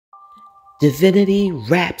Divinity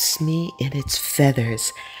wraps me in its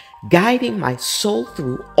feathers, guiding my soul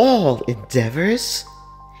through all endeavors.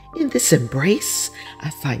 In this embrace, I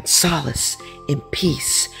find solace in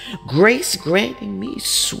peace, grace granting me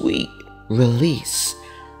sweet release.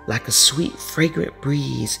 Like a sweet, fragrant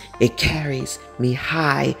breeze, it carries me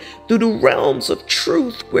high through the realms of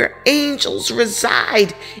truth where angels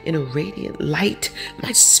reside. In a radiant light,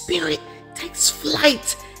 my spirit takes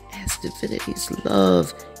flight as divinity's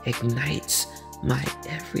love ignites my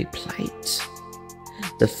every plight.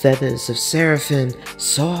 The feathers of seraphim,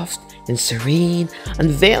 soft and serene,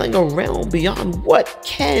 unveiling a realm beyond what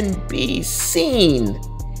can be seen.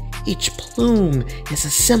 Each plume is a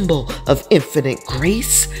symbol of infinite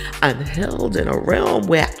grace. I'm held in a realm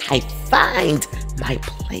where I find my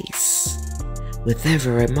place. With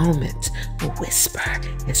every moment, a whisper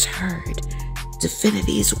is heard.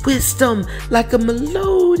 Divinity's wisdom like a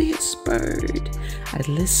melodious bird. I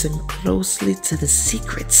listen closely to the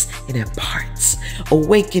secrets it imparts,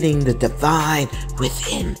 awakening the divine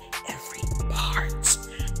within every part.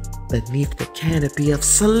 Beneath the canopy of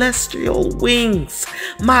celestial wings,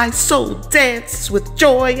 my soul dances with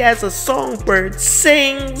joy as a songbird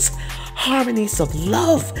sings. Harmonies of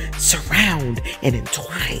love surround and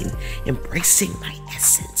entwine, embracing my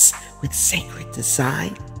essence with sacred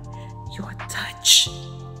design. Your touch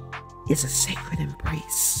is a sacred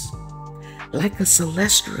embrace, like a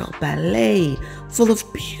celestial ballet full of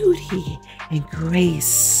beauty and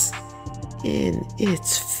grace. In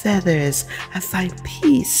its feathers, I find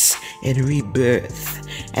peace and rebirth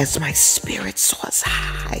as my spirit soars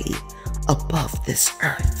high above this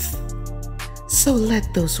earth. So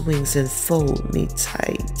let those wings enfold me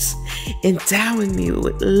tight, endowing me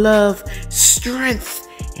with love, strength,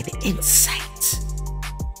 and insight.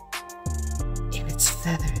 In its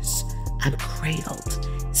feathers, I'm cradled,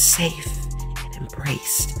 safe, and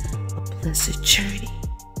embraced, a blessed journey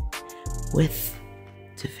with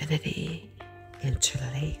divinity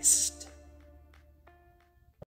interlaced.